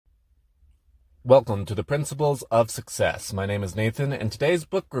Welcome to the Principles of Success. My name is Nathan, and today's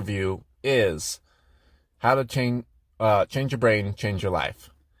book review is How to Change Your Brain, Change Your Life.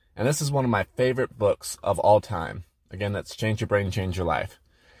 And this is one of my favorite books of all time. Again, that's Change Your Brain, Change Your Life.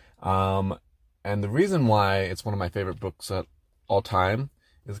 And the reason why it's one of my favorite books of all time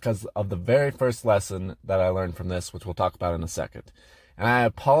is because of the very first lesson that I learned from this, which we'll talk about in a second. And I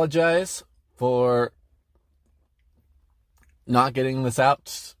apologize for not getting this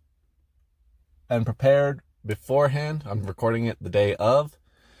out and prepared beforehand. I'm recording it the day of,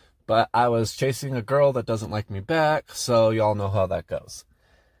 but I was chasing a girl that doesn't like me back, so y'all know how that goes.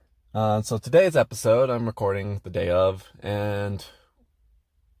 So today's episode, I'm recording the day of, and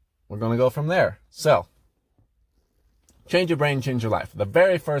we're going to go from there. So, change your brain, change your life. The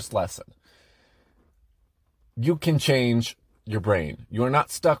very first lesson. You can change your brain. You are not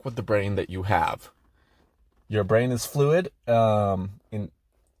stuck with the brain that you have. Your brain is fluid. In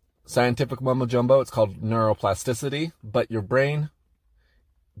scientific mumbo jumbo, it's called neuroplasticity, but your brain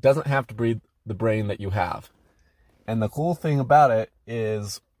doesn't have to be the brain that you have. And the cool thing about it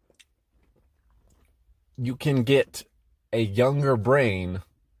is you can get a younger brain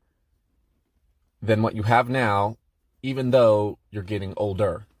than what you have now, even though you're getting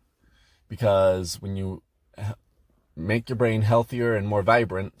older. Because when you make your brain healthier and more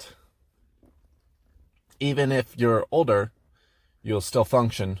vibrant, even if you're older, you'll still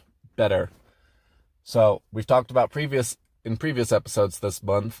function better. So we've talked about in previous episodes this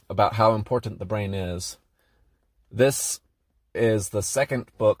month about how important the brain is. This is the second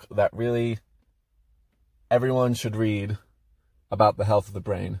book that really everyone should read about the health of the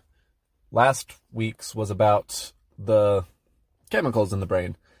brain. Last week's was about the chemicals in the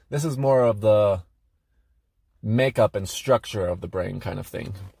brain. This is more of the makeup and structure of the brain kind of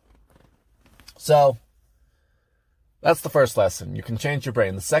thing. So that's the first lesson. You can change your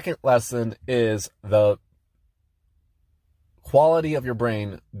brain. The second lesson is the quality of your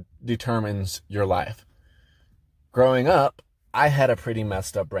brain determines your life. Growing up, I had a pretty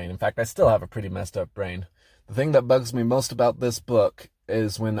messed up brain. In fact, I still have a pretty messed up brain. The thing that bugs me most about this book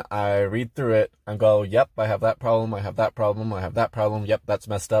is when I read through it and go, yep, I have that problem, I have that problem, I have that problem, yep, that's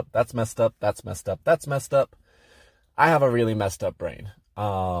messed up, that's messed up, that's messed up, that's messed up. I have a really messed up brain.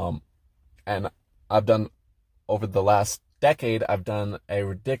 And over the last decade, I've done a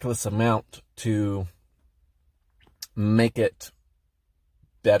ridiculous amount to make it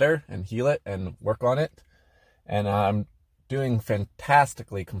better and heal it and work on it. And I'm doing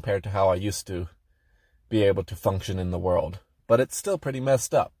fantastically compared to how I used to be able to function in the world. But it's still pretty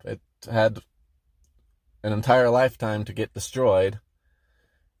messed up. It had an entire lifetime to get destroyed.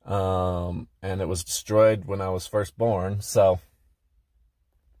 And it was destroyed when I was first born. So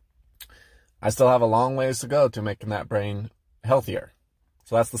I still have a long ways to go to making that brain healthier.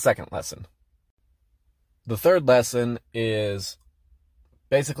 So that's the second lesson. The third lesson is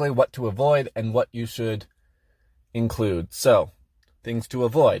basically what to avoid and what you should include. So, things to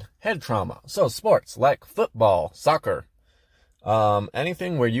avoid. Head trauma. So, sports like football, soccer,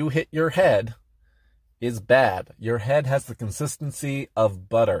 anything where you hit your head is bad. Your head has the consistency of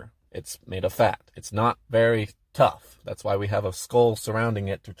butter. It's made of fat. It's not very tough. That's why we have a skull surrounding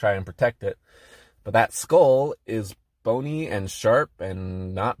it to try and protect it. But that skull is bony and sharp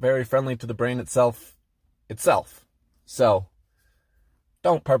and not very friendly to the brain itself. So,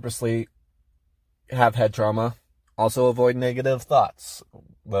 don't purposely have head trauma. Also avoid negative thoughts.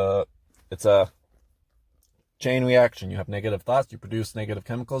 It's a chain reaction. You have negative thoughts, you produce negative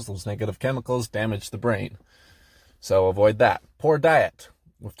chemicals. Those negative chemicals damage the brain. So avoid that. Poor diet.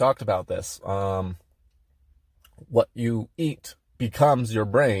 We've talked about this. What you eat becomes your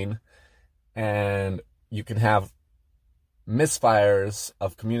brain, and you can have misfires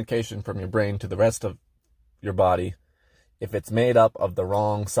of communication from your brain to the rest of your body if it's made up of the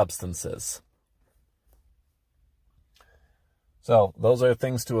wrong substances. So those are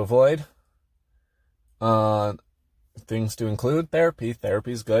things to avoid. Things to include. Therapy.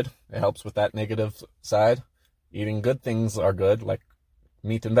 Therapy is good. It helps with that negative side. Eating good things are good, like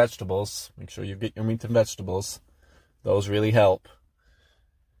meat and vegetables. Make sure you get your meat and vegetables. Those really help.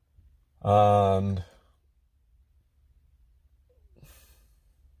 And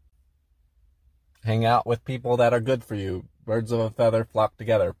hang out with people that are good for you. Birds of a feather flock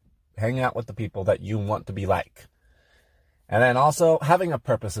together. Hang out with the people that you want to be like. And then also, having a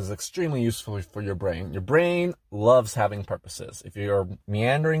purpose is extremely useful for your brain. Your brain loves having purposes. If you're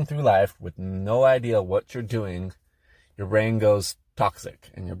meandering through life with no idea what you're doing, your brain goes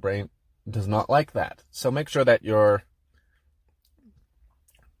toxic, and your brain does not like that. So make sure that you're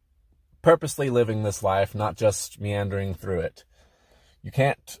purposely living this life, not just meandering through it. You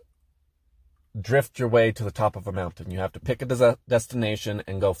can't drift your way to the top of a mountain. You have to pick a destination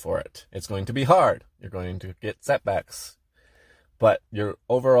and go for it. It's going to be hard. You're going to get setbacks. But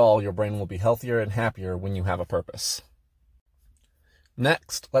overall, your brain will be healthier and happier when you have a purpose.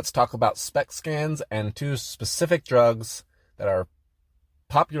 Next, let's talk about SPECT scans and 2 specific drugs that are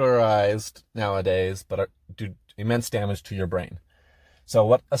popularized nowadays but do immense damage to your brain. So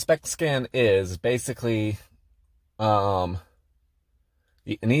what a SPECT scan is basically, in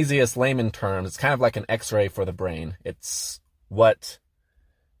easiest layman terms, it's kind of like an X-ray for the brain. It's what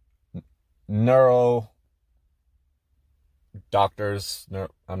doctors,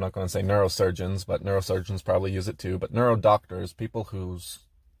 I'm not going to say neurosurgeons, but neurosurgeons probably use it too, but neurodoctors, people whose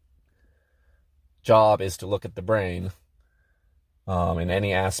job is to look at the brain in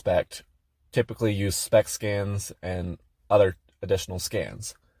any aspect, typically use SPECT scans and other additional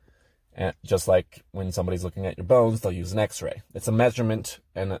scans. And just like when somebody's looking at your bones, they'll use an X-ray. It's a measurement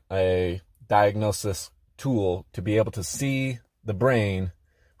and a diagnosis tool to be able to see the brain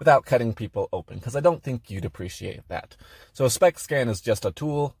without cutting people open, because I don't think you'd appreciate that. So a SPECT scan is just a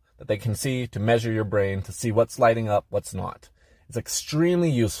tool that they can see to measure your brain, to see what's lighting up, what's not. It's extremely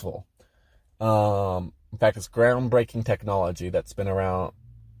useful. In fact, it's groundbreaking technology that's been around,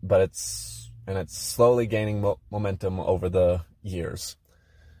 but it's slowly gaining momentum over the years.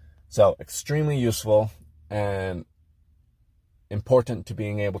 So extremely useful and important to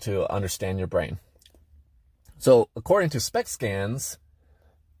being able to understand your brain. So according to SPECT scans,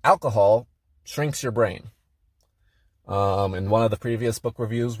 alcohol shrinks your brain. In one of the previous book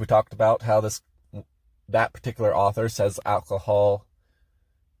reviews, we talked about how that particular author says alcohol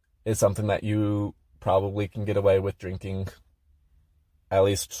is something that you probably can get away with drinking at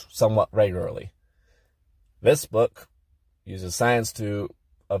least somewhat regularly. This book uses science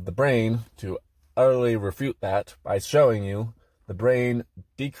of the brain to utterly refute that by showing you the brain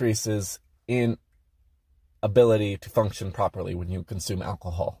decreases in ability to function properly when you consume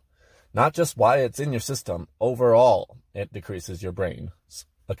alcohol. Not just why it's in your system, overall it decreases your brain's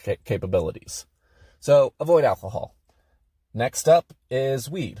capabilities. So avoid alcohol. Next up is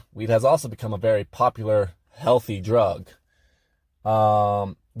weed. Weed has also become a very popular, healthy drug.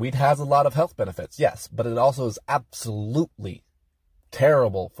 Weed has a lot of health benefits, yes, but it also is absolutely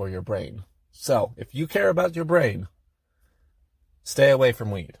terrible for your brain. So if you care about your brain, stay away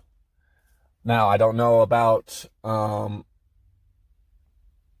from weed. Now, I don't know about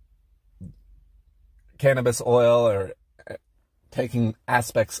cannabis oil or taking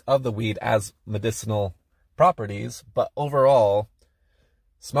aspects of the weed as medicinal properties, but overall,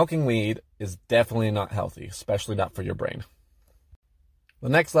 smoking weed is definitely not healthy, especially not for your brain. The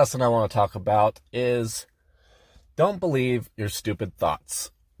next lesson I want to talk about is don't believe your stupid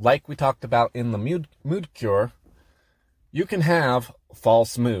thoughts. Like we talked about in the mood cure, you can have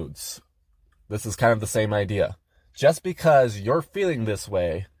false moods. This is kind of the same idea. Just because you're feeling this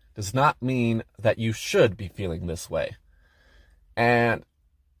way does not mean that you should be feeling this way. And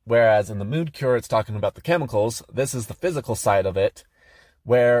whereas in the mood cure, it's talking about the chemicals, this is the physical side of it,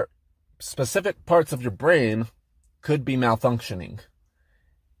 where specific parts of your brain could be malfunctioning.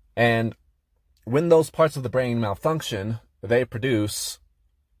 And when those parts of the brain malfunction, they produce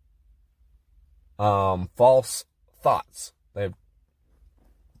false thoughts. They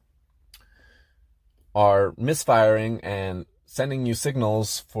are misfiring and sending you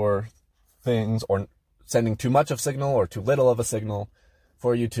signals for things, or sending too much of signal or too little of a signal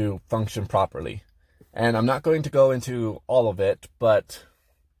for you to function properly. And I'm not going to go into all of it, but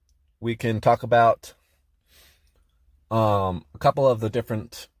we can talk about a couple of the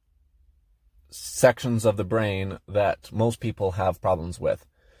different sections of the brain that most people have problems with.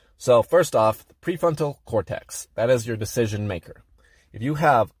 So first off, the prefrontal cortex. That is your decision maker. If you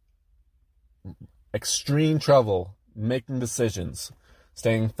have extreme trouble making decisions,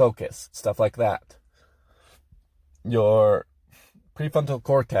 staying focused, stuff like that, your prefrontal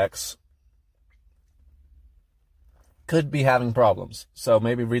cortex could be having problems. So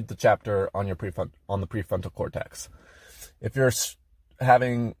maybe read the chapter on the prefrontal cortex. If you're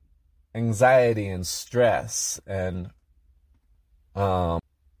having anxiety and stress and are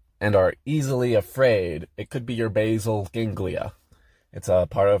easily afraid, it could be your basal ganglia. It's a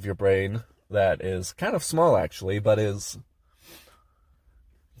part of your brain that is kind of small actually, but is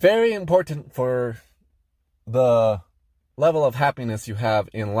very important for the level of happiness you have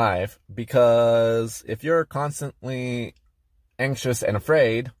in life, because if you're constantly anxious and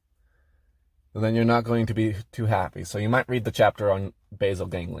afraid, then you're not going to be too happy. So you might read the chapter on basal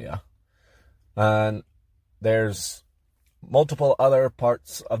ganglia. And there's multiple other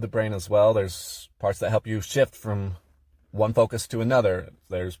parts of the brain as well. There's parts that help you shift from one focus to another.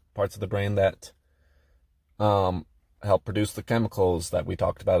 There's parts of the brain that help produce the chemicals that we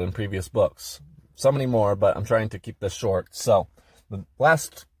talked about in previous books. So many more, but I'm trying to keep this short. So the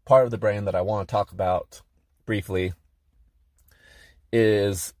last part of the brain that I want to talk about briefly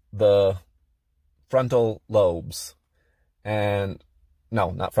is the frontal lobes. And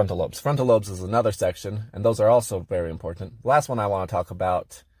no, not frontal lobes. Frontal lobes is another section, and those are also very important. The last one I want to talk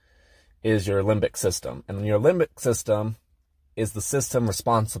about is your limbic system. And your limbic system is the system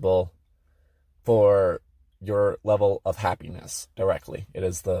responsible for your level of happiness directly. It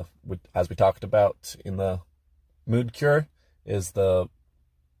is as we talked about in the mood cure, is the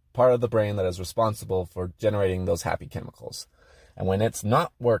part of the brain that is responsible for generating those happy chemicals. And when it's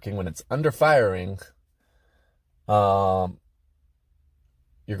not working, when it's under firing, you're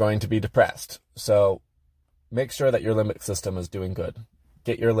going to be depressed. So make sure that your limbic system is doing good.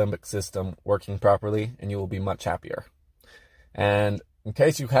 Get your limbic system working properly, and you will be much happier. And in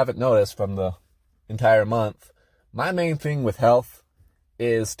case you haven't noticed from the entire month, my main thing with health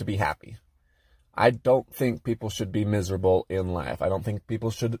is to be happy. I don't think people should be miserable in life. I don't think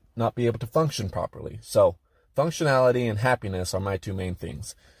people should not be able to function properly. So functionality and happiness are my two main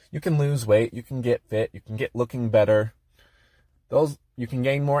things. You can lose weight, you can get fit, you can get looking better. You can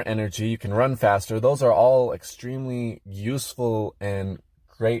gain more energy, you can run faster. Those are all extremely useful and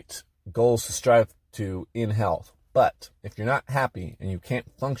great goals to strive to in health. But if you're not happy and you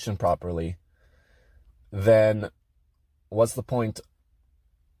can't function properly, then what's the point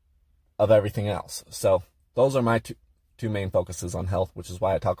of everything else? So those are my two main focuses on health, which is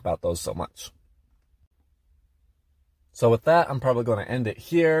why I talk about those so much. So with that, I'm probably going to end it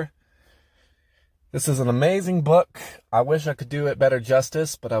here. This is an amazing book. I wish I could do it better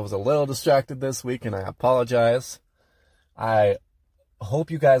justice, but I was a little distracted this week, and I apologize. I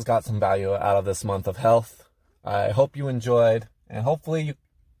hope you guys got some value out of this month of health. I hope you enjoyed, and hopefully you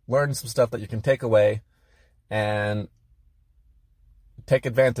learned some stuff that you can take away and take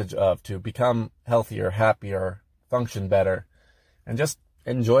advantage of to become healthier, happier, function better, and just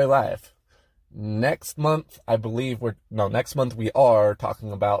enjoy life. Next month we are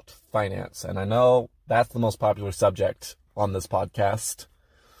talking about finance. And I know that's the most popular subject on this podcast.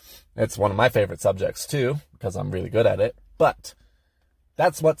 It's one of my favorite subjects too, because I'm really good at it. But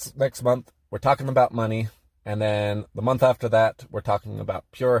that's what's next month. We're talking about money. And then the month after that, we're talking about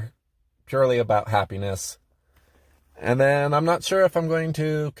purely about happiness. And then I'm not sure if I'm going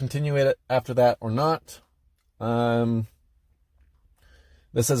to continue it after that or not.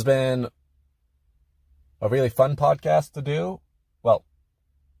 This has been a really fun podcast to do. Well,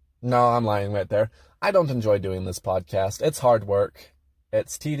 no, I'm lying right there. I don't enjoy doing this podcast. It's hard work.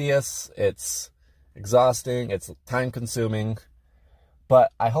 It's tedious. It's exhausting. It's time consuming.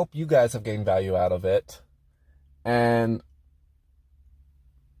 But I hope you guys have gained value out of it. And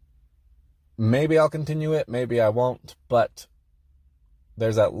maybe I'll continue it. Maybe I won't. But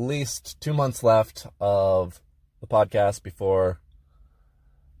there's at least 2 months left of the podcast before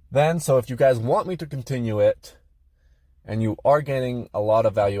then. So if you guys want me to continue it and you are getting a lot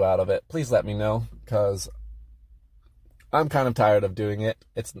of value out of it, please let me know, because I'm kind of tired of doing it.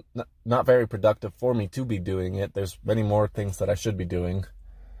 It's not very productive for me to be doing it. There's many more things that I should be doing.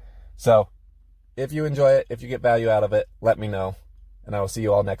 So if you enjoy it, if you get value out of it, let me know. And I will see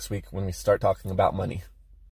you all next week when we start talking about money.